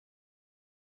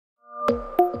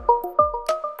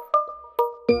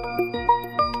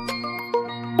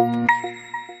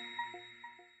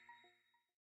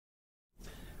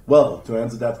Well, to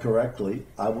answer that correctly,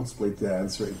 I would split the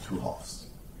answer in two halves.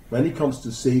 When it comes to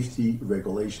safety,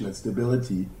 regulation and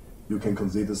stability, you can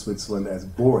consider Switzerland as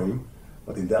boring,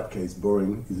 but in that case,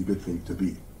 boring is a good thing to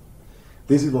be.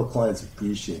 This is what clients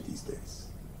appreciate these days.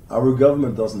 Our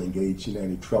government doesn't engage in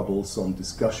any troublesome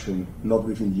discussion, not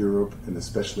within Europe and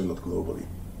especially not globally.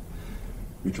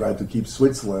 We try to keep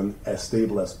Switzerland as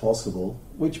stable as possible,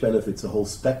 which benefits a whole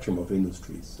spectrum of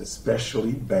industries,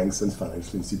 especially banks and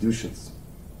financial institutions.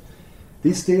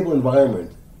 This stable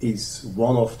environment is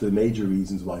one of the major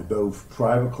reasons why both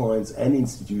private clients and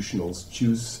institutionals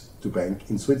choose to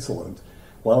bank in Switzerland,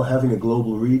 while having a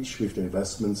global reach with their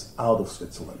investments out of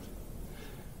Switzerland.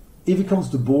 If it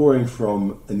comes to boring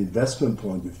from an investment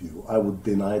point of view, I would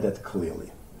deny that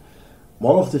clearly.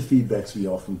 One of the feedbacks we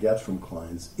often get from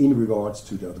clients in regards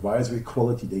to the advisory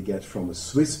quality they get from a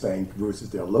Swiss bank versus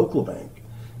their local bank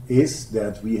is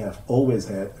that we have always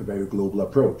had a very global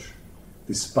approach.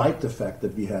 Despite the fact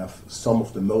that we have some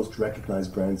of the most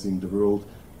recognized brands in the world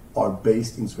are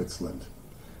based in Switzerland.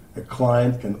 A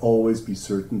client can always be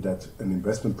certain that an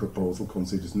investment proposal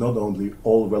considers not only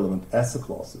all relevant asset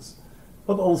classes,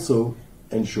 but also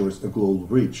ensures a global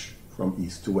reach from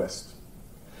east to west.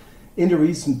 In the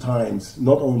recent times,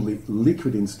 not only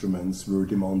liquid instruments were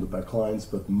demanded by clients,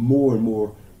 but more and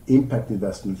more impact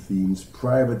investment themes,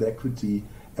 private equity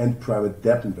and private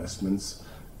debt investments,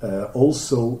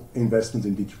 also investments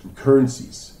in digital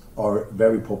currencies are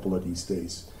very popular these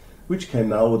days, which can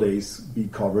nowadays be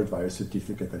covered via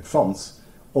certificate and funds,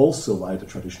 also via the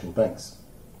traditional banks.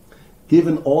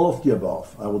 Given all of the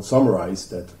above, I would summarize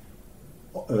that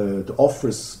the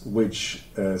offers which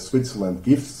Switzerland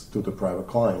gives to the private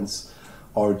clients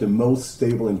are the most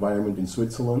stable environment in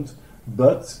Switzerland,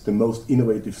 but the most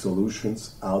innovative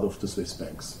solutions out of the Swiss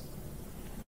banks.